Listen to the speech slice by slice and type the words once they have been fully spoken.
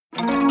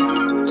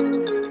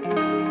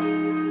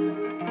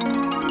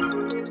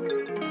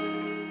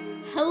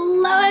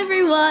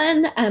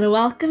everyone, and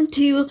welcome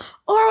to,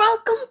 or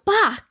welcome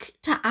back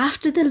to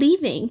After the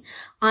Leaving.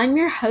 I'm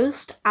your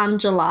host,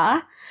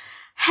 Angela.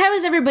 How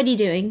is everybody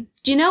doing?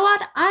 Do you know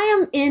what? I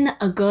am in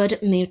a good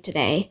mood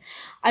today.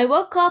 I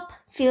woke up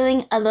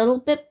feeling a little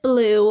bit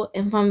blue,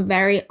 if I'm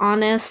very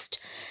honest.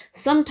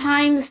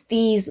 Sometimes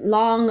these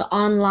long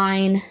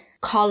online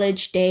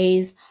college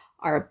days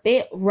are a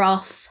bit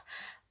rough,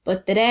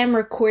 but the day I'm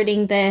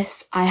recording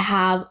this, I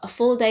have a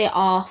full day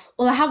off.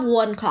 Well, I have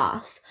one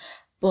class,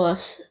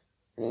 but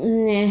that's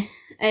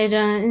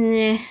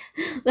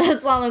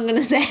all I'm going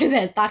to say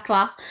about that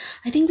class.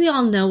 I think we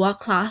all know what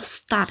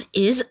class that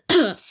is,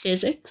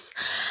 physics.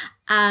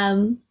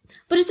 But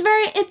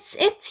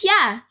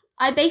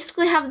I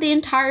basically have the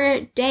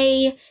entire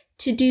day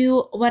to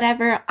do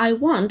whatever I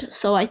want.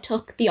 So I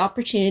took the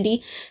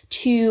opportunity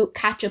to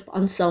catch up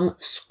on some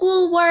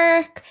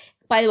schoolwork.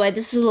 By the way,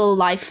 this is a little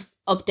life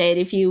update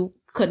if you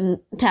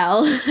couldn't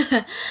tell.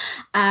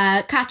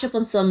 Catch up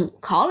on some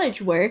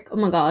college work. Oh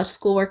my god,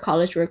 schoolwork,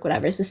 college work,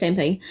 whatever, it's the same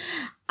thing.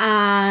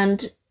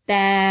 And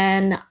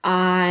then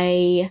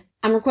I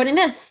am recording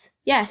this.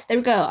 Yes, there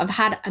we go. I've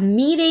had a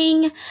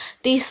meeting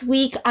this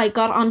week. I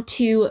got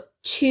onto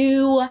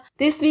two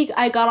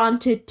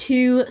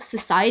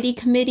society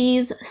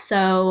committees.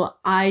 So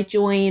I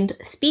joined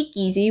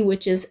Speakeasy,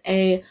 which is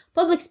a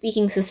public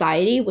speaking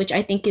society, which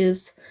I think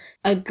is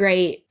a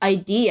great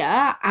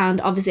idea.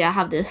 And obviously I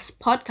have this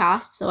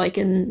podcast so I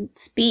can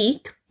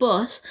speak,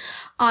 but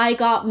I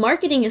got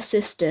marketing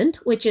assistant,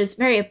 which is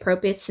very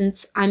appropriate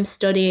since I'm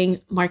studying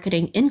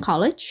marketing in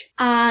college.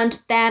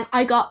 And then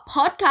I got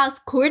podcast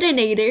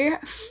coordinator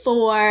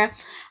for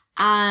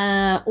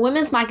a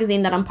women's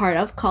magazine that I'm part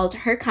of called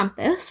Her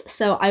Campus.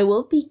 So I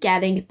will be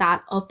getting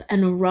that up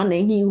and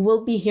running. You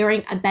will be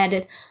hearing about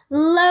it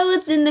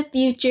loads in the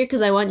future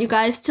because I want you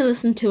guys to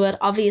listen to it,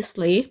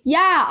 obviously.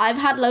 Yeah, I've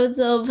had loads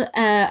of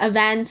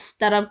events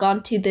that I've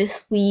gone to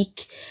this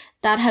week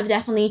that have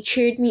definitely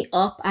cheered me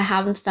up. I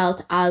haven't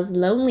felt as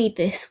lonely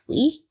this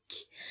week.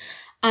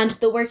 And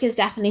the work is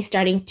definitely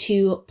starting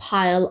to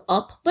pile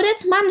up, but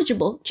it's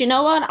manageable. Do you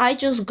know what? I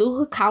just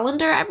Google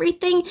Calendar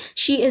everything.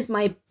 She is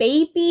my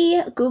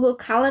baby, Google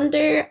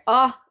Calendar.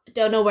 Oh,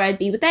 don't know where I'd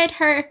be without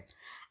her.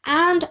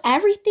 And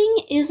everything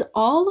is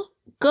all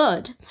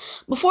good.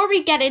 Before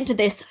we get into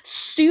this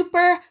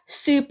super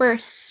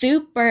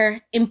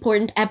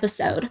important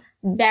episode,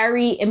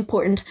 very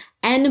important,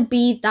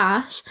 NB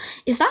that.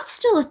 Is that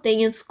still a thing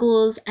in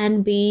schools,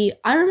 NB?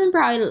 I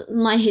remember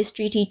my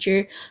history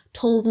teacher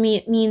told me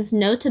it means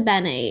nota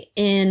bene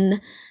in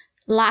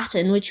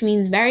Latin, which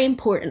means very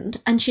important.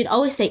 And she'd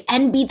always say,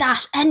 NB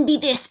that,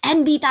 NB this,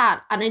 NB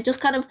that. And it just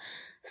kind of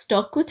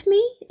stuck with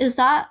me. Is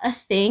that a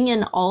thing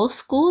in all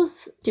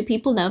schools? Do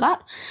people know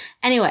that?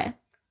 Anyway,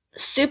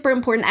 super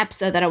important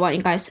episode that I want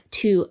you guys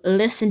to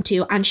listen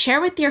to and share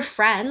with your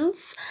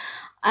friends.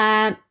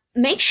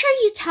 Make sure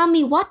you tell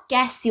me what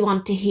guests you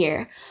want to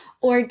hear,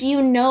 or do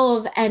you know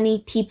of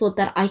any people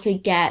that I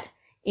could get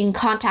in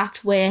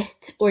contact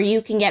with, or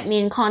you can get me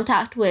in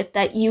contact with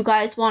that you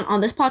guys want on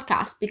this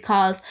podcast,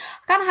 because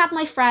I kind of had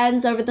my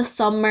friends over the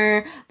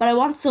summer, but I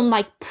want some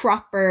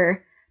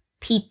proper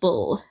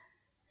people,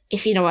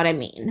 if you know what I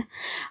mean.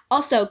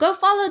 Also, go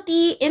follow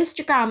the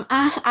Instagram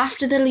at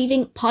After the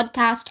Leaving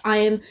Podcast. I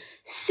am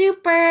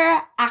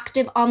super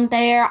active on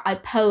there. I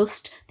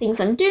post things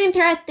I'm doing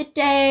throughout the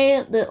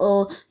day,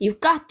 little "you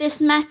got this"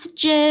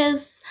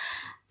 messages,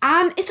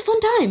 and it's a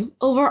fun time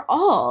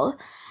overall.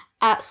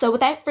 So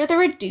without further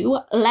ado,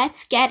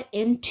 let's get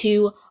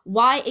into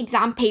why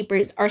exam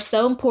papers are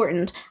so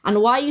important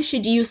and why you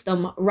should use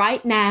them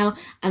right now,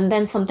 and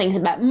then some things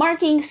about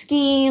marking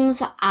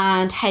schemes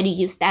and how to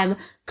use them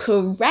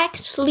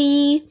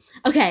correctly.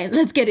 Okay,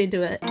 let's get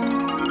into it.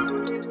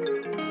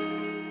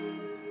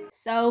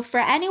 So for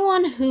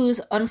anyone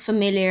who's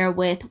unfamiliar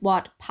with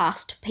what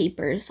past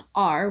papers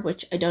are,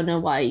 which I don't know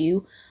why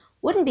you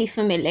wouldn't be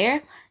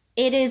familiar,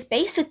 it is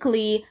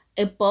basically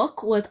a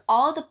book with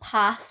all the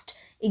past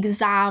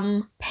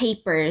exam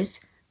papers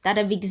that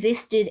have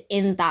existed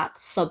in that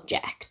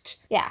subject.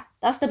 Yeah,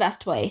 that's the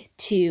best way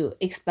to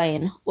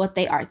explain what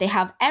they are. They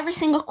have every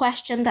single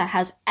question that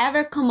has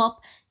ever come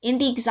up in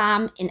the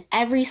exam in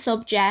every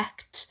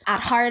subject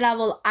at higher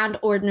level and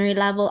ordinary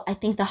level. I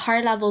think the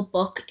higher level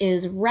book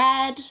is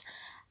red,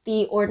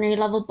 the ordinary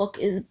level book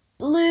is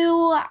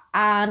blue,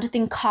 and I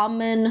think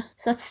common,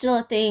 so that's still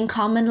a thing,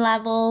 common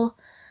level.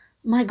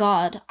 My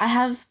god, I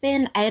have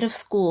been out of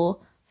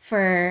school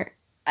for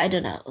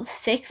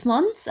 6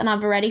 months and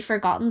I've already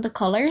forgotten the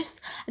colors.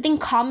 I think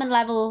common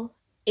level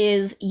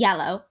is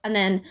yellow and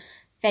then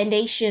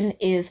foundation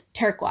is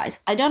turquoise.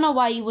 I don't know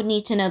why you would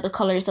need to know the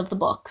colors of the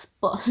books,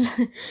 but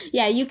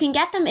yeah, you can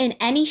get them in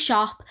any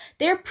shop.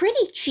 They're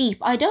pretty cheap.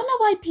 I don't know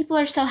why people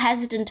are so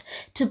hesitant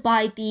to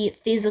buy the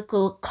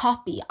physical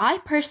copy. I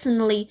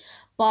personally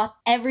bought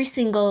every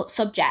single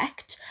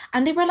subject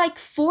and they were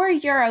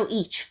 €4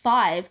 each,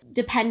 5,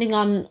 depending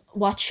on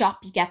what shop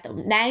you get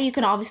them. Now you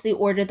can obviously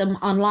order them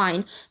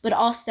online, but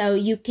also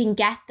you can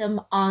get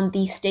them on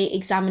the State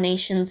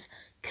Examinations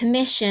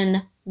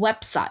Commission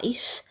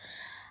website.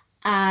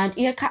 And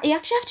you actually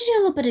have to do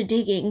a little bit of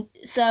digging.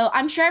 So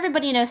I'm sure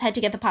everybody knows how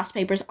to get the past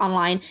papers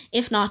online.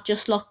 If not,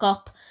 just look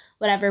up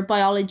whatever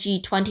biology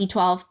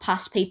 2012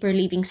 past paper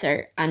leaving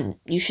cert and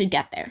you should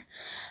get there.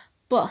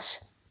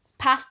 But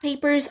past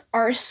papers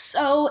are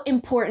so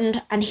important,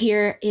 and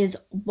here is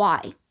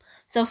why.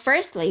 So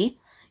firstly,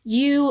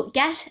 you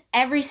get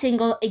every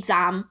single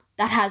exam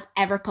that has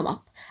ever come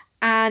up.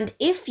 And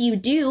if you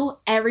do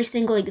every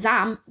single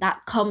exam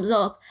that comes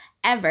up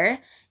ever,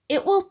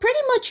 it will pretty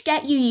much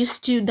get you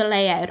used to the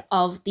layout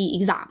of the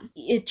exam.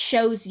 It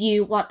shows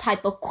you what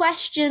type of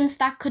questions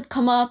that could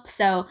come up.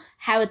 So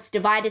how it's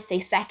divided, say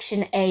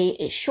section A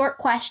is short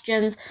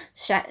questions,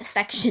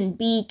 section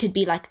B could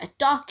be like a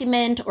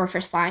document, or for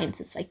science,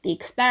 it's like the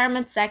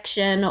experiment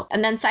section.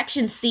 And then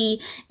section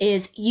C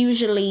is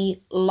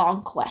usually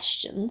long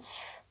questions.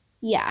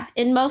 Yeah,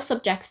 in most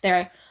subjects,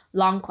 they're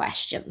long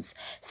questions.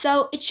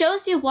 So it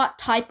shows you what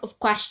type of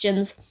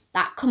questions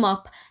that come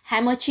up,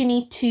 how much you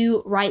need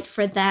to write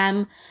for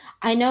them.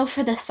 I know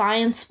for the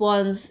science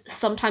ones,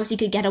 sometimes you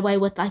could get away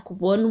with like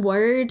one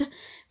word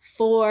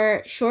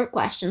for short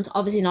questions,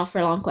 obviously not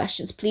for long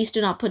questions. Please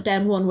do not put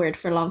down one word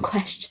for long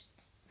questions.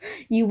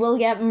 You will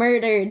get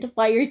murdered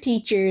by your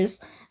teachers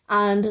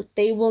and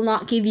they will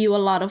not give you a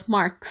lot of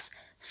marks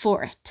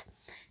for it.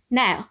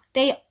 Now,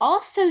 they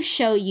also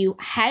show you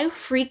how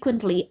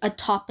frequently a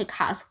topic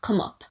has come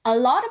up. A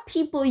lot of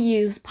people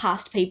use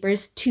past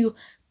papers to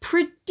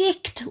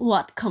predict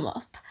what come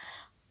up.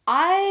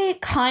 I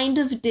kind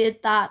of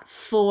did that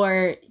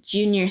for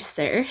junior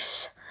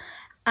cert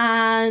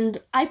and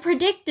I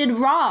predicted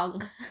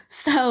wrong.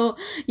 So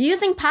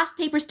using past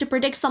papers to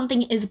predict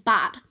something is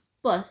bad.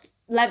 But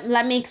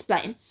let me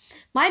explain.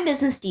 My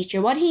business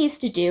teacher, what he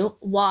used to do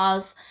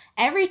was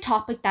every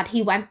topic that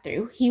he went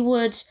through, he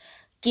would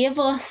give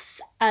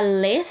us a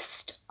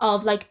list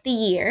of like the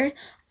year,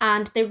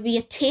 and there would be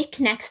a tick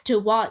next to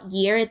what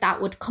year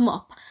that would come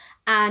up.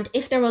 And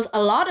if there was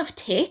a lot of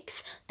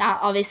ticks, that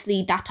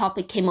obviously that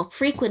topic came up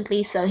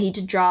frequently, so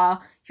he'd draw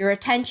your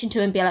attention to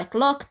it and be like,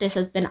 look, this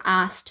has been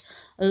asked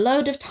a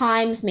load of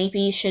times, maybe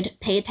you should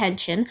pay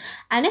attention.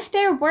 And if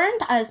there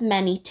weren't as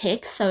many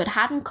ticks, so it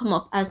hadn't come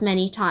up as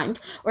many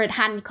times, or it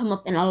hadn't come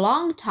up in a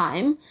long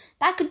time,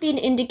 that could be an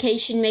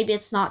indication maybe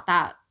it's not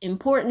that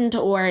important,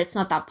 or it's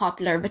not that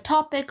popular of a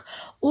topic,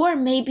 or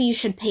maybe you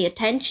should pay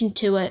attention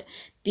to it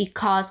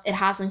because it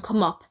hasn't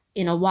come up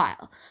in a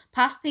while.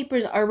 Past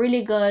papers are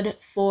really good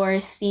for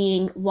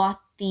seeing what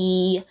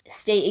the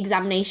state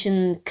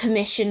examination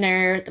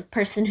commissioner, the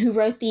person who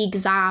wrote the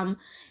exam,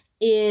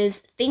 is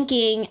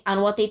thinking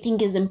and what they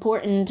think is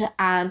important,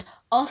 and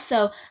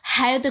also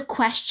how the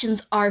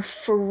questions are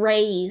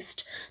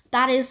phrased.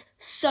 That is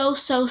so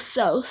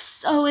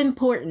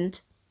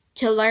important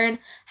to learn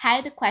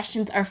how the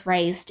questions are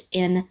phrased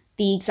in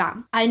the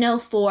exam. I know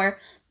for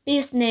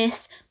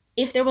business,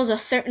 if there was a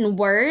certain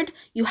word,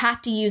 you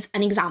had to use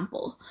an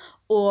example.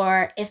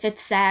 Or if it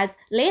says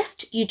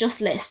list, you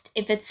just list.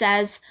 If it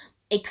says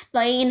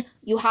explain,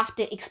 you have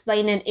to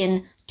explain it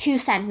in 2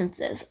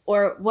 sentences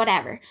or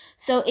whatever.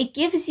 So it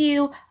gives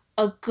you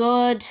a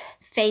good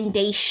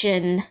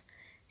foundation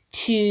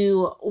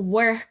to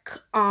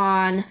work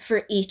on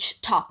for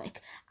each topic.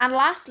 And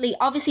lastly,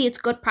 obviously it's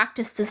good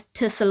practice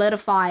to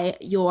solidify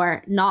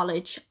your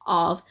knowledge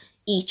of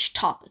each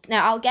topic.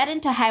 Now I'll get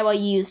into how I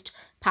used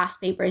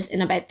past papers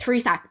in about 3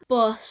 seconds.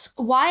 But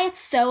why it's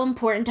so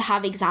important to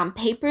have exam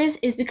papers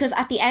is because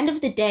at the end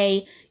of the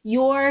day,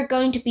 you're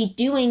going to be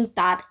doing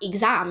that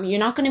exam. You're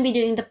not going to be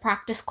doing the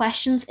practice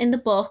questions in the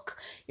book.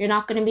 You're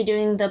not going to be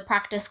doing the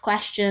practice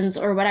questions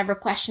or whatever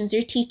questions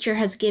your teacher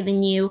has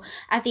given you.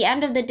 At the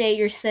end of the day,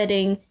 you're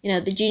sitting,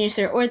 the junior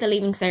cert or the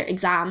leaving cert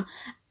exam,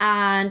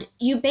 and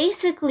you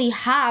basically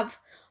have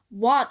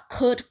what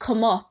could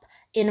come up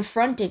in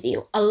front of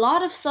you. A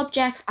lot of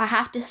subjects, I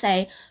have to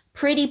say,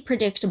 pretty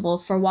predictable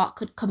for what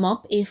could come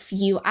up if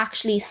you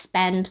actually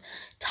spend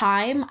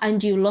time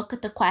and you look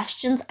at the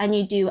questions and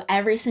you do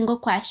every single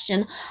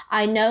question.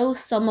 I know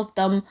some of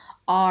them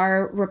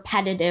are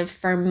repetitive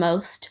for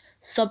most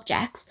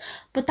subjects,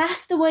 but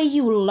that's the way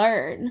you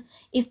learn.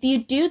 If you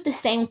do the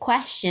same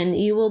question,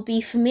 you will be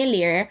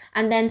familiar,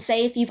 and then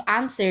say if you've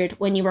answered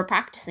when you were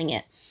practicing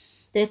it,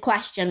 the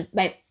question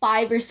about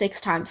 5 or 6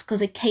 times,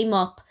 because it came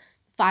up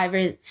 5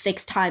 or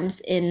 6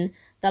 times in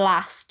the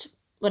last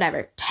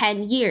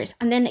 10 years,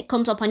 and then it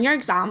comes up on your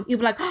exam, you'll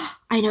be like, oh,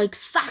 I know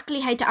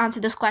exactly how to answer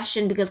this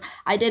question because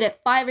I did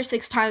it 5 or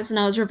 6 times and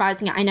I was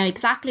revising it. I know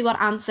exactly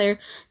what answer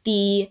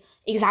the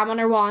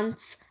examiner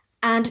wants,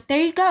 and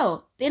there you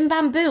go. Bim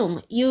bam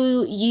boom.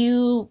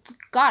 You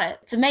got it.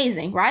 It's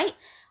amazing, right?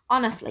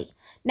 Honestly.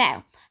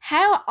 Now,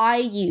 how I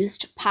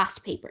used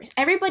past papers.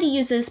 Everybody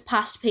uses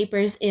past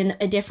papers in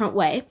a different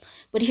way,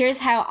 but here's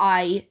how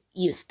I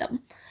used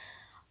them.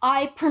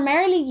 I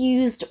primarily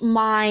used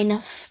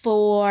mine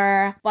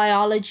for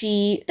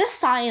biology, the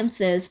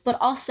sciences, but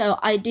also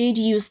I did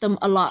use them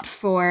a lot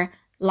for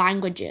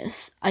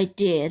languages. I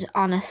did,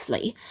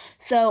 honestly.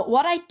 So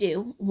what I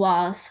do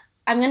was,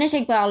 I'm going to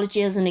take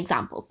biology as an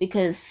example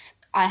because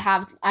I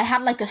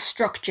had like a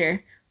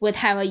structure with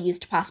how I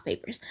used past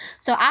papers.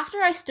 So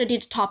after I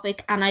studied a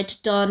topic and I'd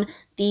done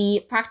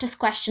the practice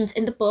questions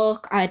in the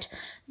book, I'd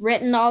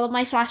written all of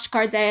my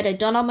flashcards out, I'd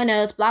done all my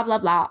notes, blah, blah,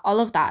 blah, all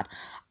of that,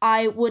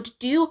 I would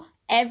do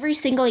every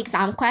single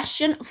exam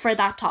question for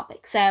that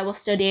topic. Say I was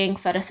studying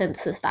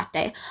photosynthesis that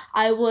day.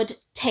 I would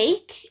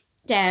take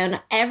down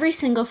every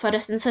single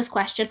photosynthesis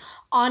question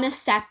on a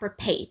separate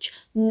page,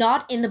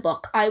 not in the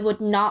book. I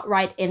would not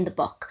write in the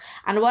book.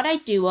 And what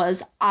I'd do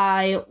was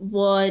I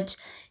would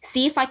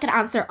see if I could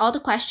answer all the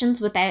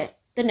questions without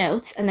the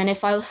notes. And then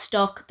if I was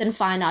stuck, then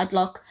fine, I'd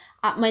look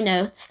at my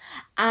notes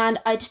and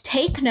I'd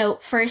take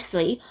note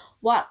firstly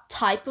what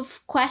type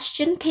of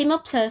question came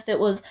up. So if it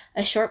was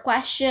a short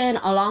question,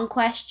 a long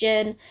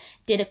question,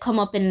 did it come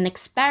up in an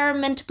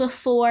experiment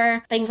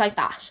before, things like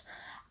that.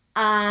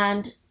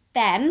 And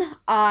then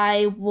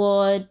I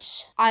would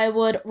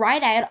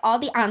write out all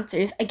the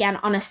answers again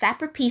on a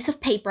separate piece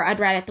of paper. I'd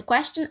write out the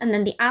question and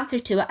then the answer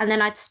to it, and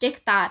then I'd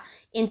stick that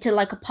into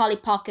like a Polly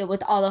Pocket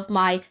with all of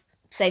my,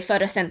 say,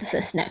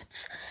 photosynthesis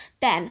notes.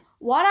 Then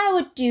what I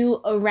would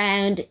do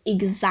around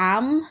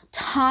exam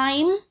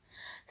time,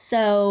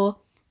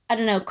 so I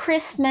don't know,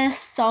 Christmas,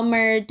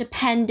 summer,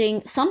 depending.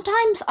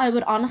 Sometimes I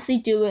would honestly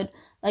do it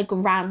like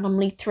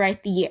randomly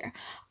throughout the year.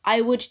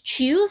 I would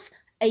choose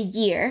a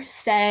year,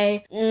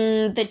 say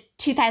the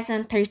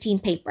 2013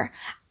 paper,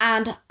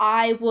 and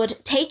I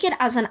would take it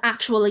as an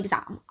actual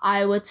exam.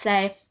 I would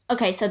say,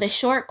 okay, so the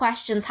short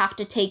questions have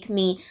to take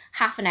me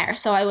half an hour.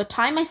 So I would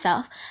time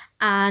myself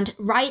and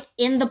write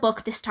in the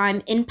book this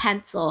time in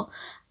pencil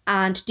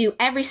and do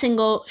every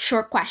single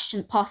short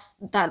question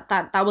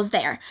that was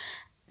there,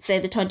 say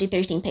the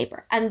 2013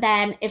 paper. And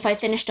then if I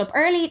finished up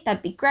early,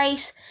 that'd be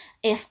great.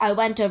 If I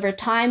went over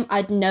time,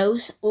 I'd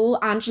note, oh,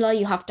 Angela,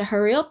 you have to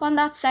hurry up on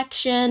that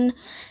section.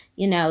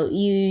 You know,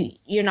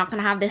 you're not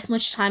going to have this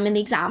much time in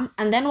the exam.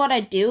 And then what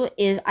I'd do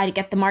is I'd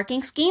get the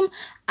marking scheme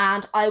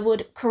and I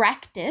would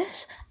correct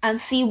it and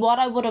see what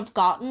I would have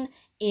gotten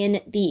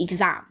in the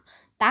exam.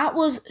 That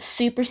was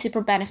super,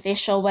 super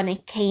beneficial when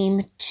it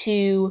came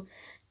to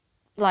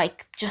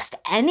like just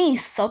any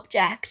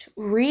subject,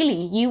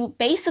 really. You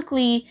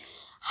basically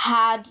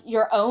had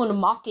your own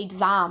mock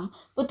exam.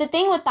 But the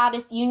thing with that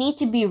is you need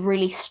to be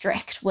really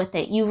strict with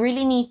it. You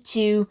really need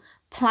to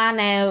plan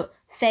out,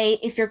 say,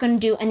 if you're going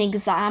to do an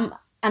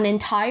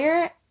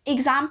entire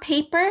exam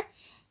paper,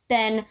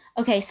 then,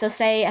 okay, so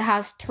say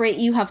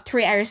you have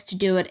 3 hours to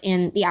do it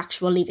in the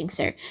actual Leaving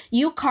Cert.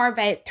 You carve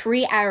out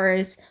 3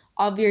 hours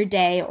of your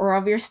day or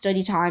of your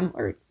study time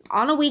or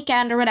on a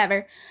weekend or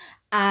whatever,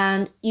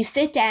 and you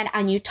sit down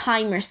and you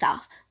time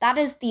yourself. That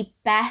is the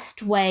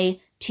best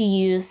way to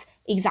use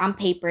exam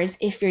papers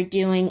if you're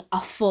doing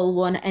a full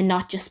one and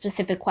not just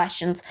specific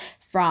questions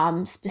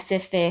from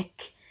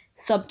specific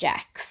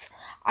subjects.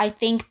 I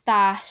think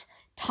that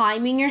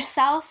timing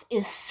yourself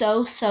is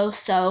so, so,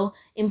 so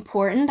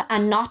important,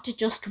 and not to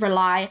just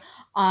rely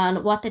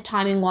on what the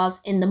timing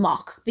was in the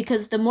mock,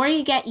 because the more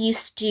you get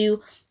used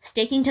to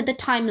sticking to the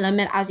time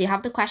limit as you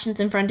have the questions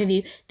in front of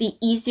you, the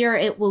easier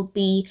it will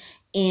be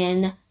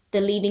in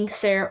the Leaving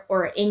Cert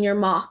or in your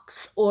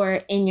mocks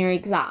or in your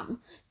exam,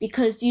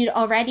 because you'd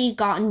already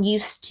gotten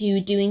used to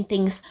doing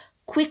things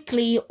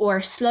quickly or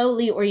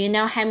slowly, or you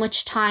know how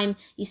much time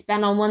you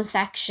spend on one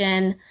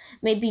section.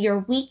 Maybe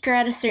you're weaker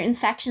at a certain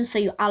section, so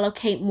you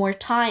allocate more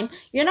time.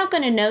 You're not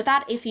going to know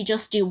that if you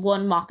just do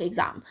one mock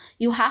exam.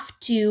 You have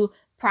to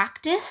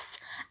practice,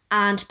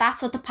 and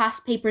that's what the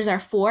past papers are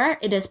for.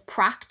 It is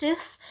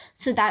practice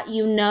so that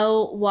you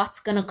know what's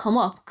going to come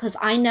up, because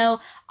I know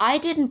I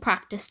didn't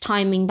practice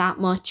timing that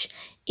much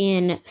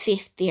in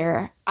 5th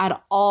year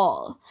at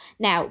all.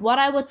 Now, what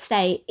I would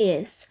say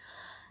is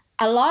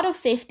a lot of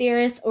 5th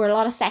years or a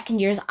lot of 2nd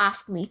years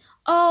ask me,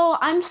 oh,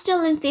 I'm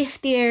still in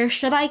 5th year.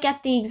 Should I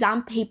get the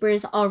exam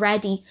papers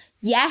already?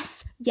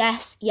 Yes,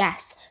 yes,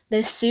 yes.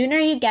 The sooner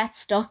you get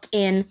stuck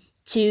in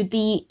to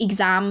the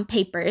exam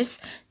papers,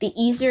 the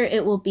easier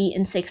it will be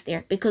in 6th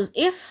year. Because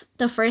if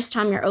the first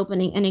time you're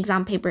opening an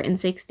exam paper in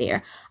 6th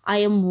year, I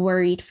am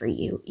worried for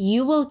you.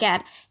 You will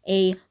get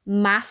a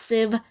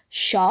massive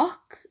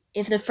shock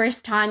if the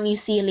first time you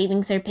see a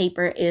Leaving Cert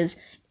paper is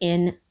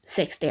in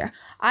 6th year.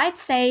 I'd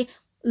say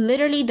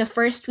literally the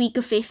first week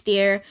of 5th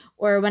year,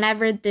 or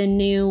whenever the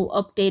new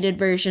updated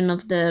version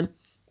of the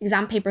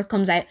exam paper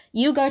comes out,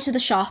 you go to the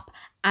shop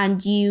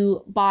and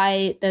you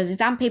buy those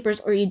exam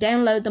papers, or you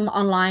download them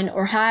online,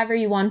 or however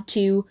you want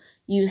to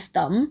use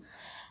them.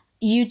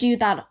 You do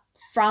that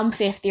from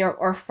 5th year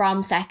or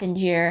from 2nd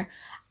year,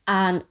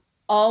 and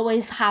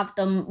always have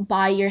them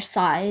by your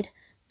side,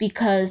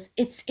 because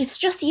it's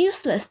just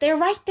useless. They're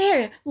right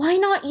there. Why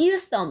not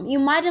use them? You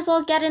might as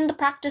well get in the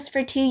practice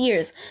for 2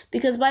 years,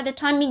 because by the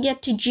time you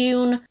get to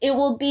June, it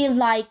will be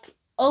like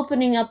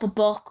opening up a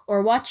book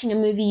or watching a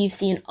movie you've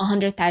seen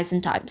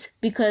 100,000 times,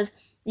 because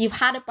you've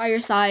had it by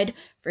your side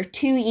for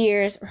 2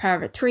 years or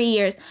however 3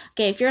 years.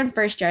 Okay, if you're in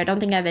 1st year, I don't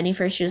think I have any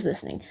 1st years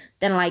listening,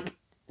 then like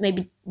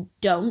maybe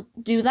don't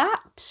do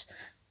that.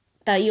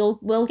 That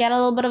will get a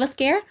little bit of a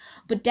scare.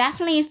 But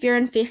definitely if you're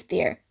in 5th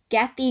year,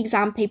 get the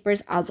exam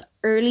papers as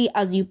early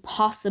as you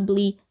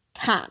possibly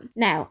can.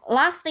 Now,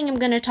 last thing I'm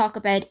going to talk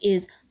about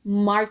is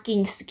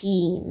marking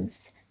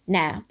schemes.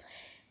 Now,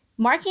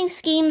 marking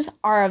schemes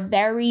are a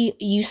very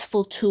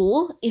useful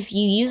tool if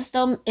you use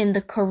them in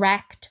the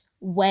correct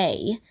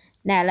way.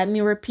 Now, let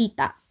me repeat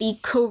that. The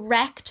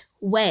correct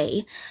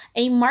way.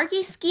 A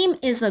marking scheme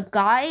is a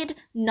guide,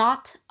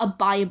 not a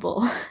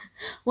Bible.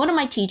 One of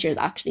my teachers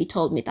actually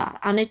told me that,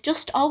 and it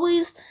just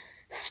always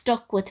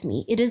stuck with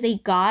me. It is a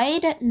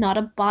guide, not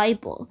a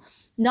Bible.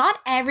 Not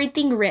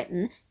everything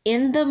written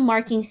in the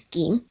marking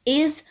scheme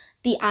is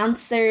the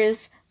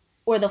answers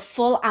or the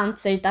full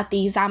answer that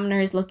the examiner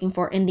is looking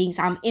for in the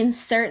exam in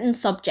certain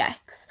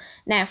subjects.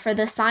 Now, for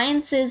the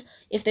sciences,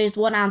 if there's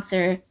one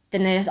answer,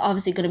 then there's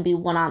obviously going to be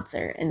one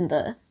answer in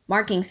the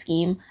marking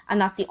scheme,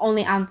 and that's the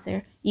only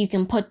answer you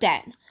can put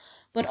down.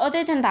 But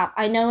other than that,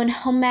 I know in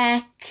home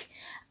ec,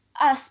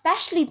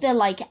 especially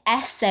the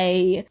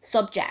essay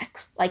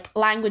subjects, like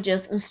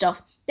languages and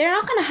stuff, they're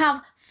not going to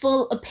have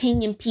full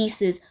opinion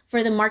pieces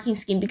for the marking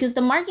scheme because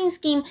the marking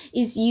scheme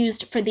is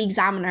used for the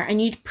examiner,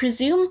 and you'd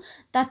presume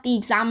that the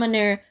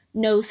examiner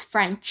knows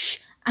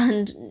French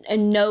and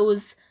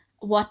knows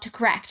what to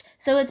correct.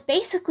 So it's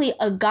basically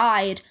a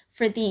guide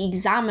for the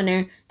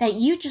examiner that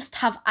you just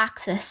have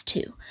access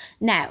to.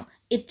 Now,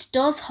 it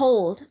does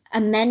hold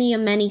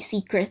many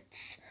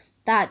secrets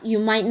that you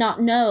might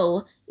not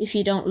know if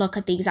you don't look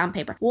at the exam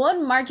paper.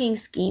 One marking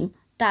scheme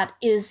that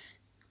is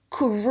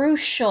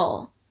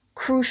crucial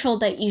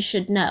that you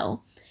should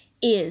know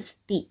is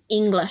the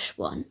English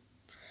one.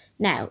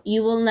 Now,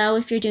 you will know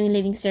if you're doing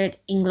Leaving Cert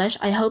English.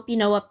 I hope you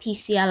know what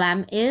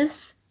PCLM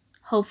is.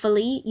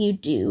 Hopefully you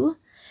do.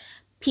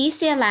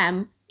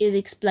 PCLM is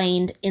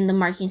explained in the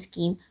marking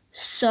scheme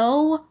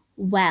so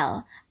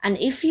well. And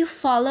if you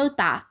follow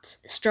that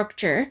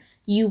structure,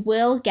 you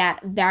will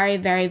get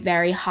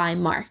very high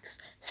marks.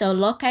 So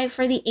look out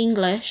for the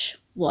English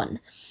one.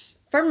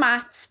 For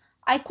maths,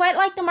 I quite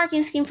like the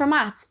marking scheme for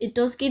maths. It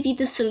does give you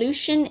the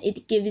solution.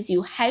 It gives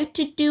you how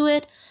to do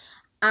it.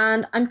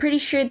 And I'm pretty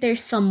sure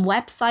there's some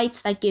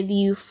websites that give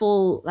you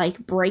full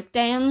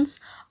breakdowns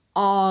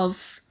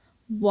of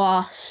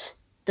what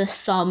the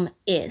sum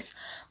is.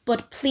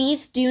 But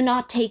please do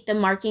not take the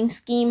marking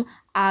scheme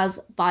as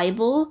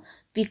Bible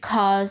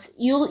because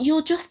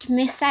you'll just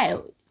miss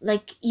out.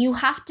 You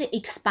have to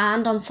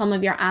expand on some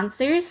of your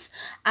answers,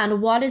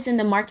 and what is in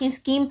the marking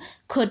scheme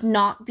could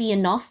not be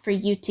enough for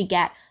you to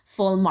get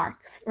full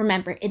marks.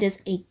 Remember, it is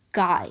a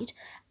guide.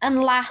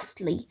 And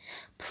lastly,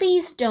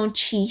 please don't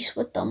cheat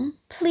with them.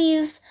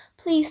 Please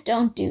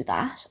don't do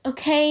that,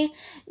 okay?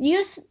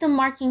 Use the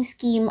marking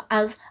scheme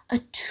as a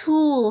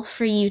tool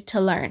for you to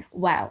learn.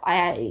 Wow,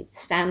 I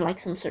sound like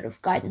some sort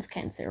of guidance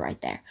counselor right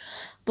there.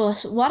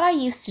 But what I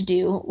used to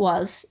do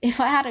was,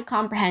 if I had a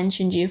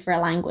comprehension due for a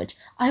language,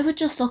 I would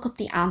just look up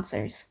the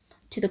answers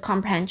to the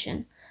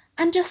comprehension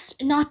and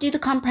just not do the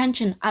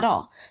comprehension at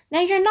all.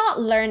 Now, you're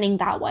not learning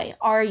that way,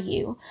 are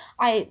you?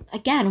 Why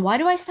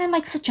do I sound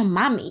like such a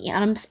mammy?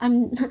 And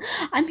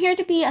I'm here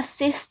to be a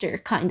sister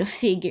kind of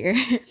figure,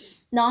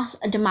 not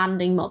a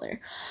demanding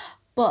mother.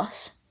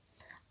 But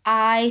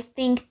I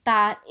think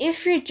that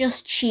if you're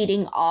just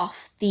cheating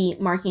off the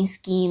marking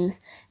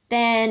schemes,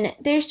 then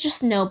there's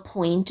just no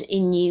point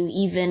in you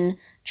even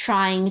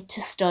trying to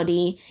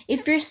study.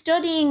 If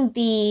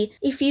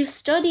you've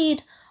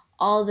studied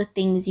all the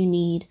things you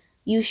need,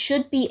 you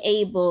should be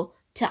able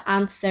to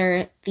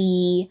answer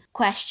the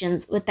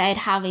questions without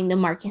having the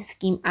marking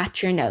scheme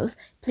at your nose.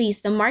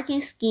 Please, the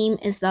marking scheme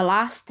is the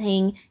last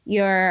thing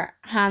your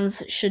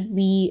hands should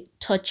be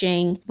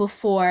touching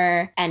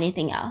before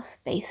anything else,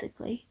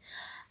 basically.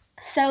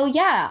 So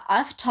yeah,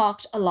 I've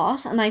talked a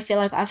lot and I feel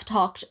like I've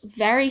talked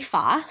very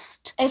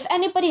fast. If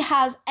anybody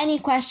has any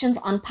questions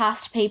on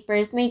past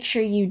papers, make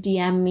sure you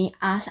DM me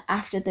at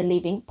After the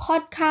Leaving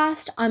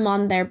Podcast. I'm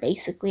on there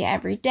basically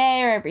every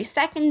day or every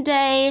second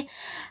day.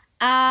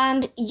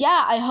 And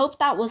yeah, I hope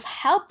that was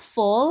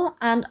helpful,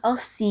 and I'll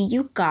see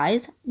you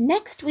guys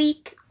next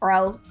week, or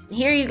I'll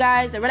hear you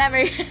guys or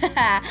whatever.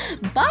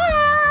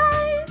 Bye!